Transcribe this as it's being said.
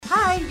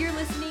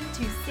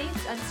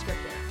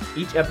Unscripted.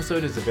 Each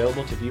episode is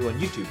available to view on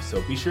YouTube,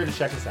 so be sure to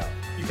check us out.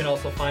 You can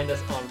also find us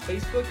on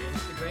Facebook,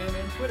 Instagram,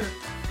 and Twitter.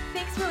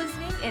 Thanks for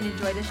listening and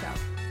enjoy the show.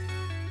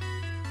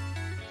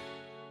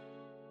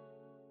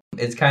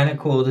 It's kind of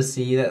cool to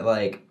see that,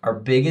 like, our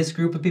biggest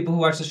group of people who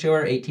watch the show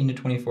are 18 to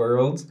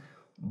 24-year-olds,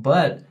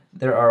 but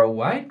there are a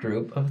wide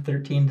group of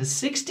 13 to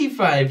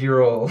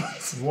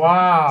 65-year-olds.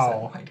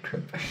 Wow. Wide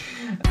group.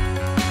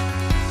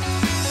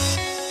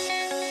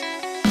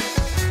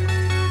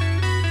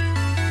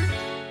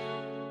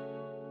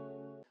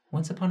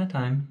 Once upon a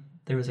time,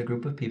 there was a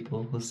group of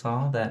people who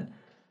saw that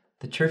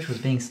the church was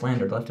being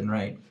slandered left and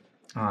right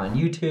on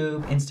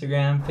YouTube,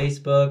 Instagram,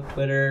 Facebook,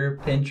 Twitter,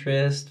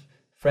 Pinterest,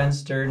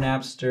 Friendster,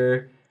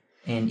 Napster,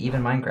 and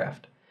even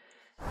Minecraft.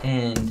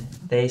 And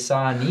they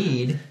saw a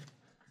need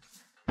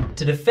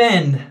to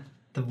defend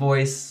the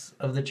voice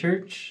of the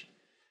church.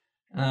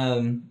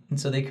 And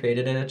so they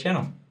created a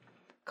channel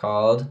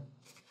called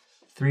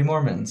Three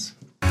Mormons.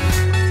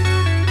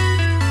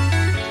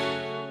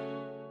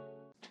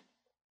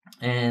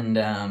 And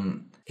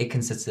it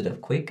consisted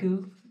of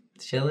Kwaku,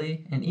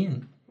 Shelly, and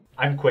Ian.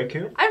 I'm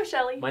Kwaku. I'm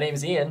Shelly. My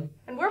name's Ian.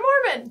 And we're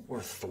Mormon.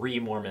 We're three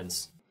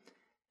Mormons.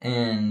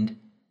 And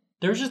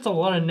there's just a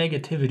lot of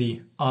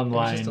negativity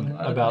online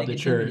about the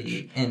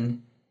church,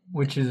 and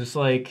which is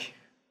like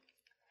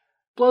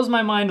blows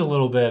my mind a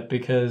little bit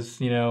because,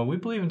 you know, we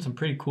believe in some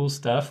pretty cool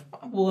stuff.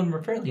 well, and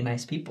we're fairly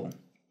nice people.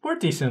 We're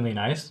decently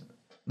nice.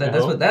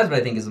 That's what I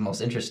think is the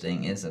most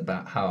interesting, is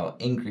about how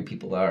angry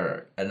people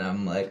are. And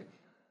I'm like,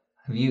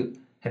 have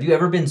you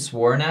ever been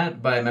sworn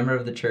at by a member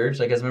of the church?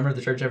 Like, has a member of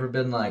the church ever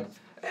been like,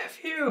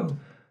 F you?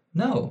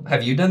 No.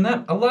 Have you done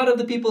that? A lot of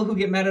the people who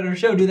get mad at our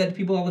show do that to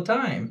people all the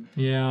time.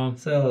 Yeah.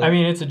 So I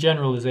mean, it's a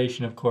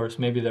generalization, of course.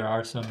 Maybe there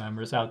are some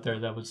members out there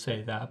that would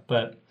say that,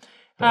 but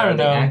I don't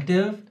know. Are they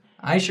active?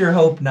 I sure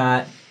hope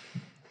not.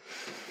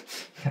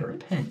 Gotta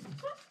repent.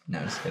 No,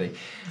 just kidding.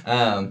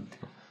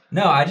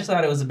 No, I just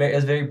thought it was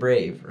very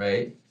brave,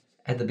 right?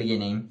 At the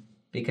beginning.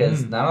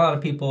 Because not a lot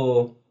of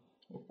people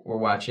were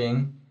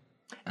watching.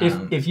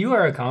 If you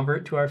are a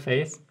convert to our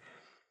faith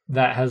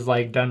that has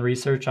like done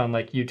research on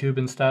like YouTube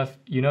and stuff,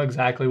 you know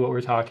exactly what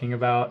we're talking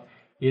about.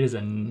 It is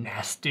a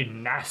nasty,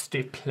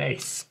 nasty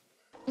place.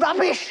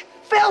 Rubbish,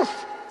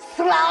 filth,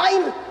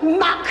 slime,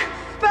 muck,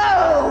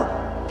 boo,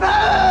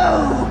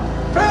 boo,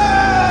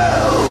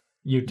 boo.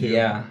 YouTube.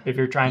 Yeah. If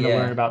you're trying to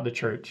learn about the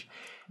church.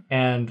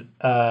 And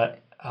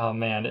oh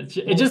man,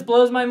 it just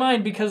blows my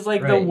mind because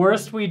like the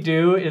worst we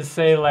do is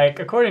say like,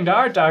 according to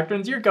our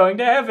doctrines, you're going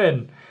to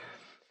heaven.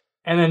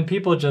 And then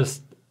people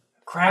just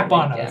crap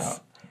on us.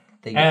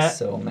 They get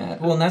so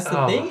mad. Well, and that's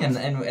the thing.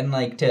 And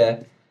like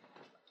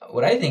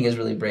what I think is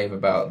really brave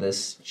about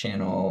this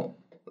channel,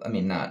 I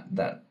mean, not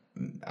that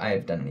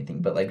I've done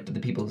anything, but like the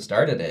people who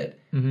started it,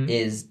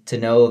 is to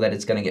know that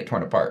it's going to get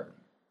torn apart.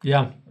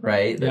 Yeah.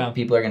 Right? That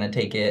people are going to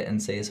take it and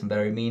say some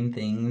very mean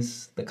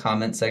things, the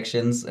comment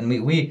sections. And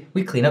we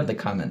clean up the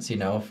comments, you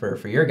know,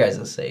 for your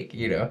guys' sake,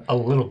 you know. A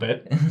little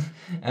bit.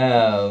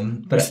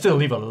 But we still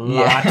leave a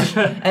lot.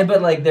 Yeah.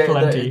 But like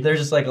there's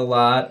just like a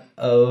lot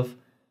of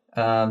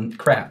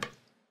crap.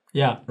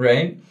 Yeah.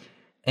 Right?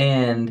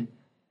 And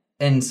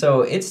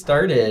so it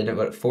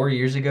started, 4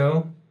 years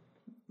ago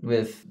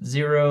with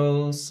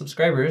 0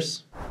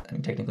 subscribers. I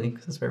mean, technically,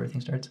 because that's where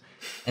everything starts.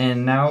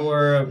 And now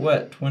we're,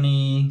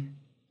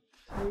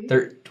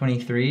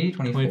 23,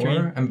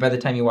 24? And by the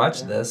time you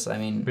watch this, I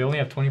mean... We only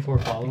have 24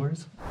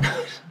 followers?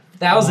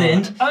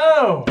 1,000.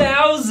 Oh!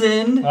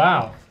 1,000!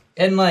 Wow.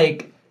 And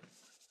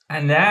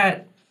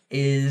that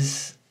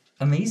is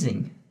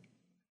amazing.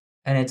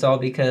 And it's all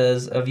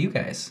because of you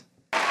guys.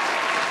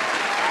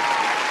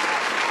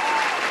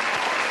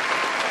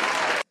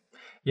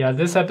 Yeah,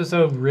 this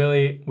episode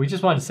really, we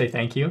just wanted to say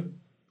thank you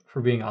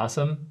for being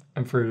awesome,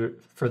 and for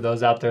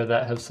those out there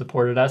that have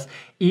supported us,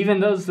 even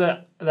those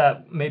that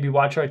maybe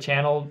watch our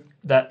channel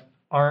that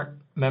aren't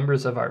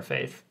members of our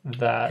faith,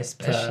 that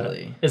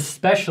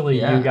especially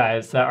you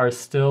guys that are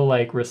still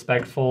like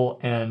respectful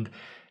and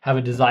have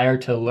a desire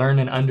to learn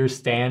and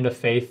understand a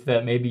faith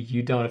that maybe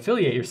you don't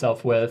affiliate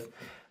yourself with,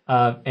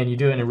 and you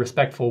do it in a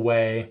respectful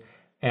way,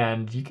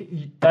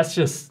 and that's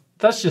just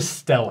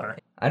stellar.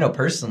 I know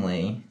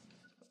personally,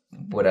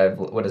 what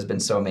has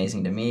been so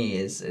amazing to me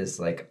is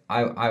like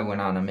I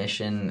went on a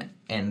mission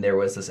and there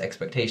was this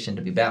expectation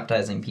to be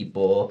baptizing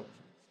people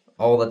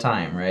all the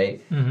time,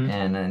 right?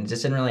 And it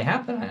just didn't really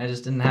happen. I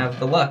just didn't have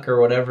the luck or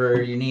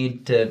whatever you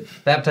need to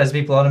baptize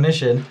people on a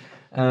mission.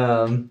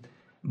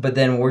 But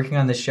then working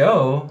on the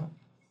show,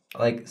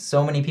 like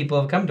so many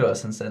people have come to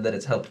us and said that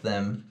it's helped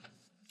them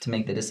to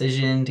make the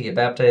decision to get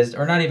baptized,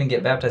 or not even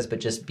get baptized, but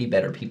just be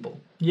better people.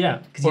 Yeah,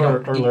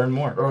 or learn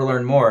more. Or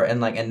learn more.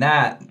 And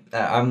that,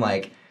 I'm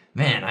like,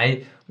 man,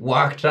 I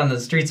walked on the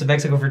streets of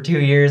Mexico for 2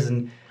 years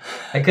and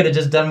I could have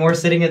just done more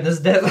sitting at this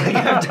desk. Like,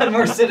 I've done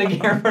more sitting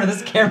here in front of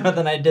this camera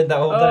than I did the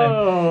whole time.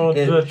 Oh,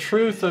 the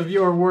truth of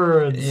your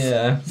words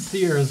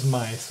sears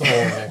my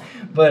soul.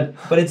 But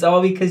it's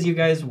all because you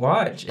guys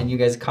watch and you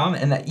guys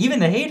comment, and that even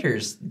the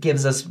haters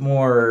gives us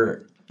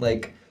more,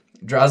 like,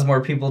 draws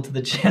more people to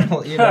the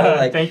channel. You know,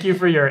 like Thank you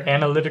for your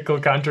analytical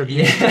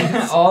contributions.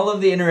 yeah, all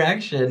of the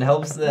interaction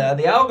helps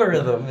the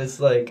algorithm. It's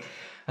like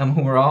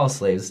who we're all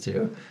slaves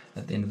to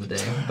at the end of the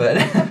day. But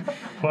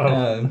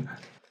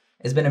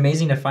it's been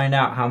amazing to find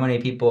out how many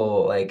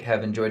people like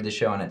have enjoyed the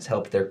show and it's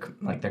helped their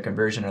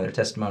conversion or their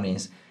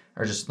testimonies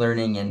or just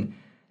learning.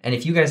 And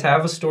if you guys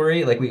have a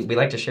story, like we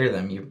like to share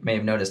them. You may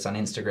have noticed on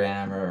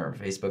Instagram or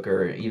Facebook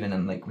or even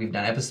in like we've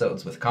done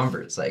episodes with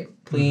converts. Like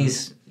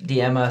please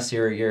DM us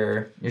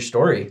your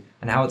story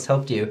and how it's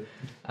helped you,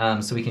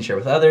 so we can share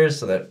with others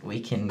so that we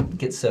can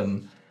get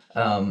some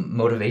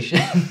motivation.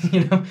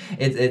 You know,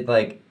 it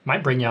like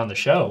might bring you on the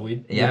show. We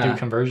do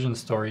conversion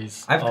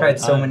stories. I've all cried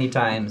the so time. many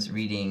times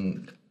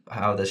reading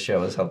how this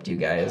show has helped you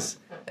guys,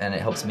 and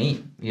it helps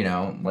me. You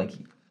know, like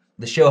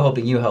the show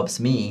helping you helps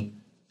me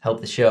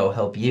help the show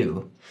help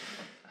you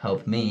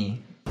help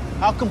me.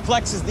 How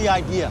complex is the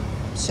idea?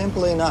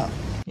 Simple enough.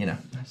 You know,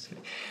 I'm just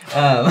kidding.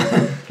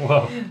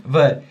 Whoa.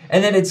 But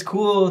and then it's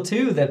cool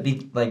too that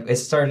it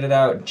started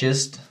out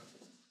just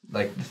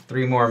like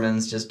 3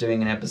 Mormons just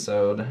doing an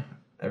episode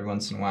every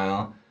once in a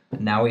while.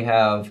 Now we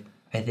have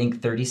I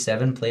think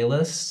 37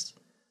 playlists.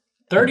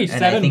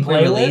 37 and I think playlists?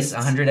 we release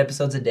 100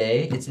 episodes a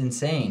day. It's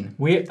insane.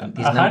 We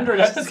 100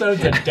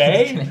 episodes a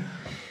day?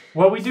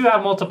 Well, we do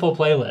have multiple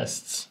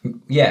playlists.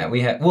 Yeah,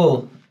 we have.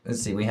 Well,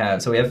 let's see. We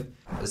have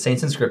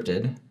Saints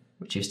Unscripted,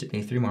 which used to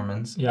be 3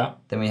 Mormons. Yeah.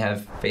 Then we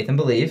have Faith and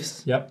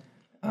Beliefs. Yep.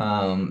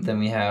 Then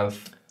we have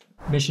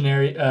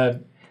Missionary.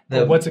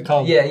 What's it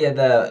called? Yeah,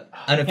 the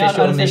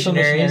unofficial, Unofficial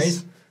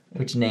missionaries.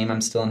 Which name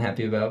I'm still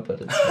unhappy about,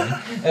 but it's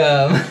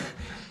fine.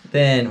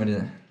 Then what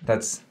is it?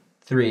 That's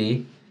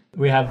 3.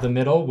 We have The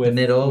Middle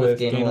with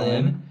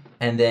Galen.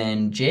 And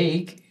then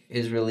Jake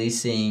is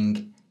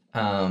releasing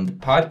the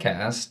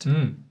podcast,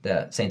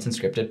 the Saints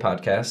Unscripted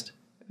podcast,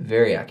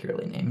 very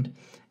accurately named.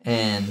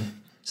 And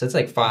so it's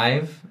like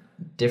 5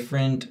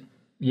 different...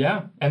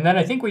 Yeah. And then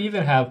I think we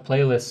even have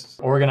playlists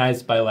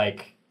organized by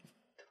like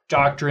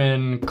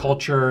doctrine,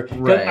 culture.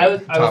 Right,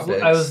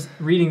 I was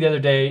reading the other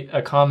day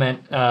a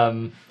comment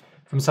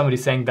from somebody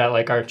saying that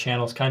like our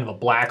channel's kind of a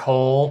black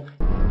hole.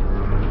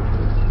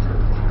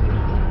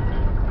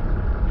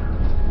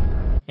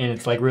 And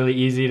it's like really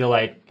easy to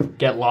like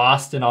get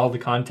lost in all the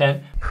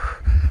content.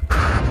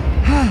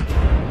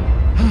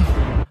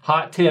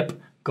 Hot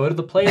tip, go to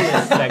the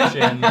playlist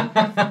section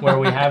where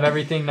we have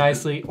everything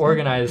nicely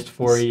organized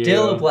for you.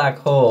 Still a black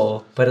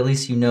hole, but at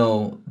least you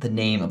know the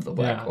name of the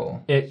black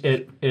hole.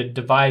 It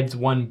divides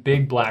one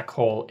big black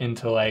hole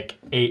into like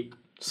 8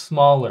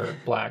 smaller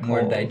black More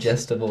holes.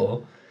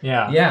 digestible.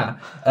 Yeah.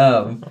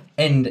 Yeah.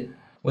 And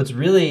what's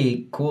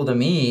really cool to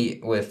me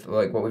with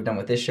like what we've done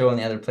with this show and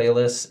the other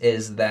playlists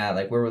is that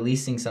like we're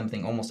releasing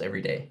something almost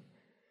every day.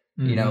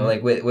 You know,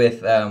 like with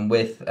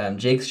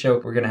Jake's show,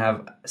 we're gonna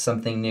have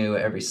something new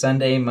every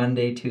Sunday,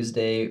 Monday,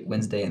 Tuesday,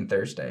 Wednesday, and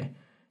Thursday.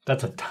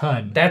 That's a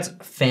ton. That's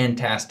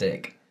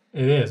fantastic.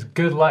 It is.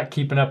 Good luck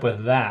keeping up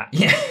with that.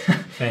 Yeah.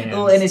 Fans.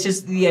 Well, and it's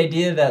just the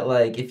idea that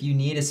like if you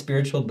need a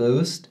spiritual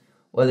boost,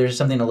 whether it's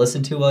something to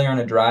listen to while you're on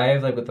a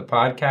drive, like with the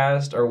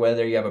podcast, or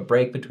whether you have a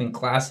break between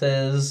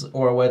classes,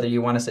 or whether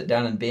you want to sit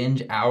down and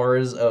binge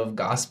hours of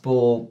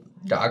gospel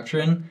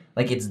doctrine,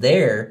 like it's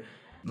there.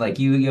 Like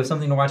you have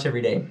something to watch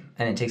every day,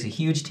 and it takes a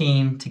huge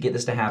team to get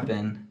this to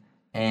happen.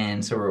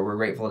 And so we're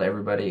grateful to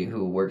everybody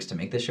who works to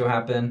make this show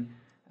happen.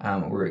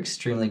 We're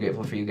extremely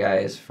grateful for you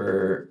guys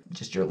for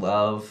just your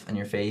love and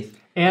your faith.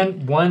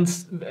 And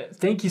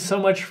thank you so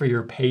much for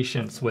your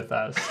patience with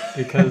us,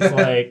 because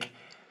like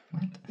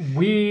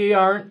we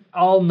aren't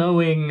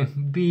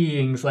all-knowing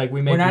beings. Like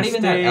we make We're not mistakes.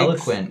 even that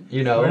eloquent,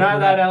 you know. We're not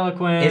that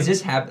eloquent. It's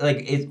just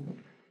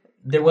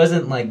there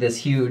wasn't like this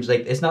huge,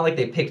 like, it's not like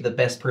they picked the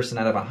best person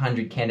out of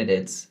 100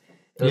 candidates.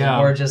 It was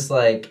more just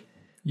like,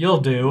 you'll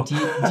do. Do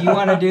you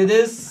want to do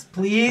this,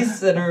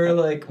 please? And we're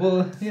like,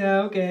 well,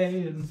 yeah, okay.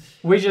 And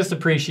we just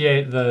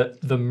appreciate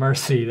the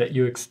mercy that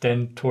you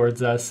extend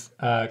towards us,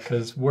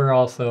 because we're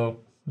also,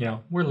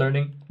 we're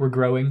learning, we're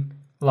growing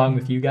along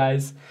with you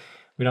guys.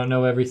 We don't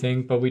know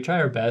everything, but we try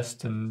our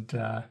best, and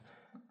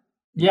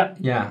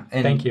yeah.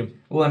 And thank you.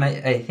 Well, and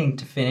I think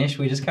to finish,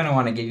 we just kind of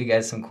want to give you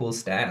guys some cool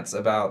stats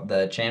about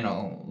the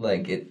channel.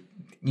 Like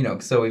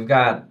so we've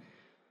got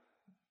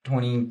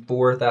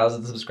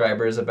 24,000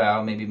 subscribers,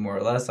 about, maybe more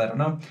or less, I don't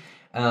know.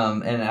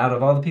 And out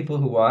of all the people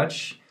who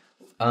watch,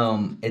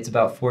 it's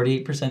about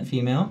 48%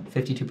 female,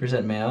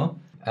 52% male.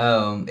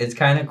 It's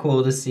kind of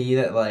cool to see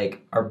that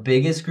like our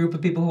biggest group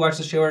of people who watch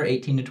the show are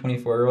 18 to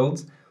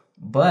 24-year-olds,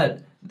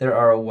 but there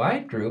are a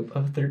wide group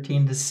of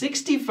 13 to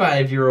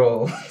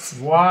 65-year-olds.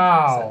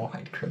 Wow. That's a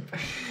wide group.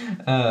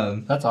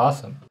 That's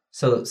awesome.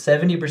 So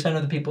 70%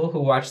 of the people who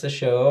watch the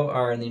show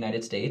are in the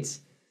United States.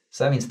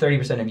 So that means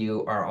 30% of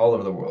you are all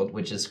over the world,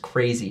 which is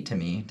crazy to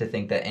me to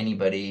think that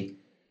anybody...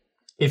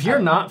 If you're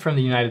not from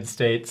the United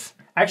States,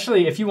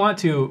 actually, if you want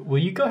to, will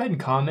you go ahead and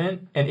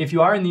comment? And if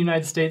you are in the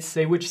United States,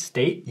 say which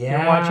state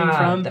you're watching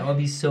from. That would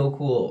be so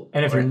cool.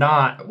 And if you're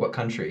not, what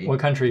country? What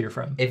country you're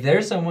from. If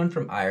there's someone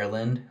from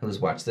Ireland who's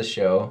watched the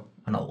show,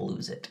 I'm going to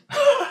lose it.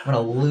 I'm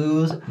going to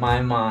lose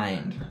my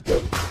mind. Top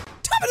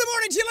of the morning!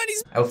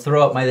 I'll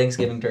throw up my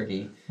Thanksgiving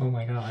turkey. Oh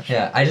my gosh.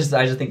 Yeah, I just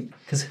think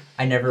because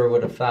I never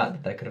would have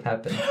thought that could have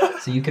happened.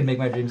 So you could make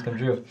my dreams come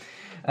true.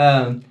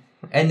 And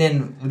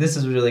then this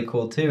is really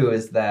cool too,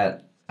 is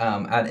that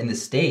out in the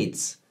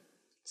States,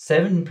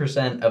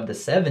 7% of the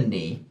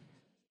 70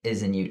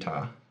 is in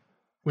Utah.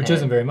 Which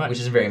isn't very much. Which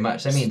isn't very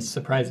much. That means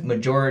surprising.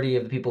 Majority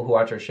of the people who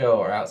watch our show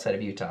are outside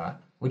of Utah,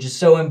 which is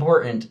so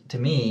important to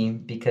me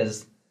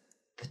because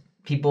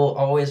people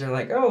always are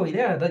like, oh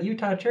yeah, the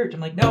Utah church.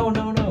 I'm like, no.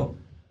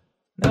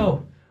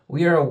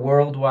 We are a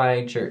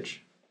worldwide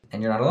church,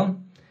 and you're not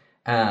alone.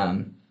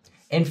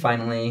 And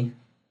finally,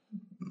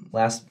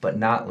 last but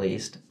not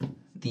least,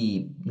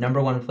 the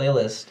 #1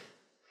 playlist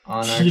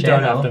on our You channel.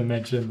 don't have to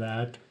mention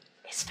that.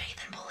 Is Faith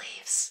and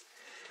Beliefs.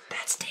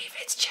 That's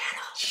David's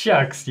channel.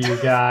 Shucks, you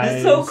guys.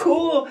 It's so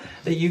cool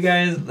that you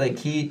guys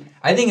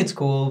I think it's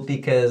cool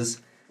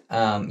because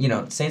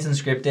Saints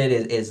Unscripted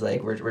is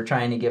like we're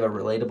trying to give a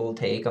relatable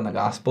take on the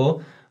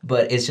gospel,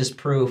 but it's just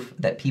proof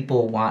that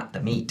people want the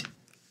meat.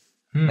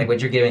 Like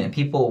what you're giving, and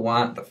people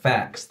want the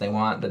facts, they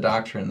want the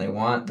doctrine, they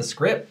want the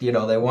script, they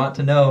want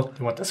to know.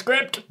 You want the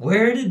script?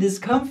 Where did this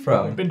come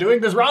from? We've been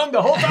doing this wrong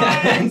the whole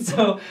time. And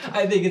so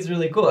I think it's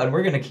really cool, and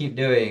we're gonna keep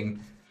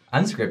doing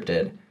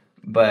unscripted,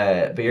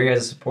 but your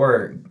guys'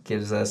 support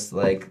gives us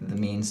like the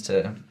means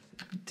to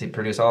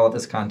produce all of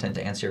this content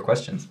to answer your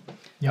questions.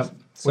 Yep.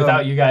 So,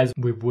 Without you guys,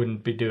 we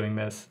wouldn't be doing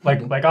this.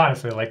 Like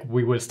honestly,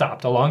 we would have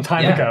stopped a long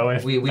time ago.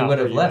 If we not would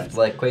for have you left guys.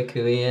 like Quake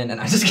Kuian,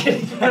 and I'm just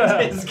kidding.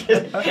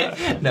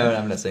 No,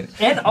 I'm not saying.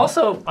 And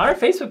also, on our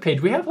Facebook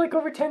page, we have like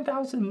over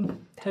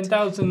 10,000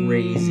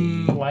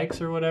 crazy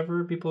likes or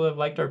whatever. People have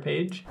liked our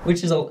page.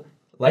 Which is I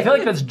feel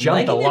like that's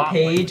jumped a liking lot. a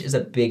page is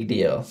a big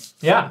deal.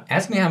 Yeah.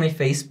 Ask me how many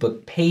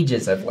Facebook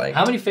pages I've liked.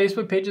 How many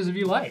Facebook pages have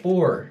you liked?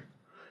 4.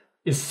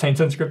 Is Saints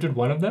Unscripted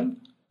one of them?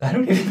 I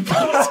don't even think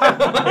so.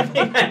 I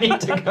think I need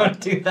to go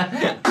do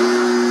that.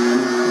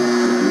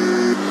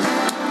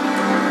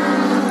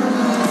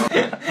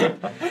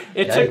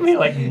 It took me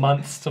like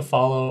months to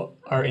follow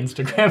our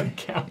Instagram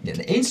account. Yeah,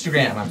 the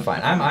Instagram, I'm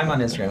fine. I'm on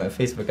Instagram. But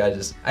Facebook, I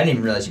didn't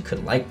even realize you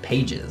could like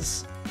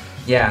pages.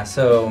 Yeah,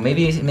 so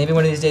maybe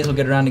one of these days we'll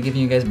get around to giving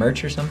you guys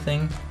merch or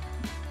something.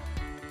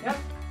 Yeah.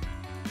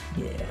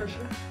 Yeah. For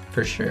sure.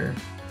 For sure.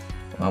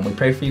 We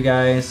pray for you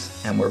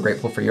guys, and we're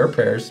grateful for your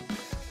prayers.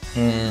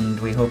 And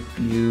we hope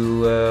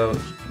you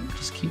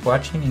just keep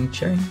watching and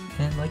sharing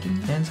and liking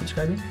and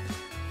subscribing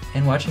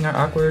and watching our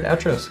awkward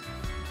outros.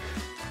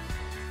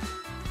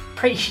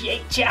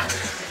 Appreciate ya.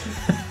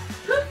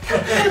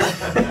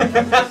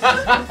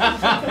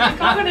 The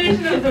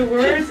combination of the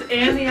words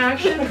and the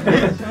action,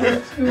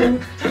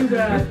 too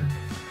bad.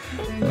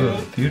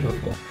 Oh,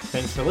 beautiful.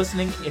 Thanks for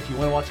listening. If you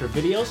want to watch our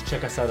videos,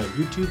 check us out on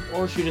YouTube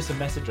or shoot us a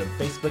message on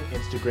Facebook,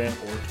 Instagram,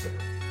 or Twitter.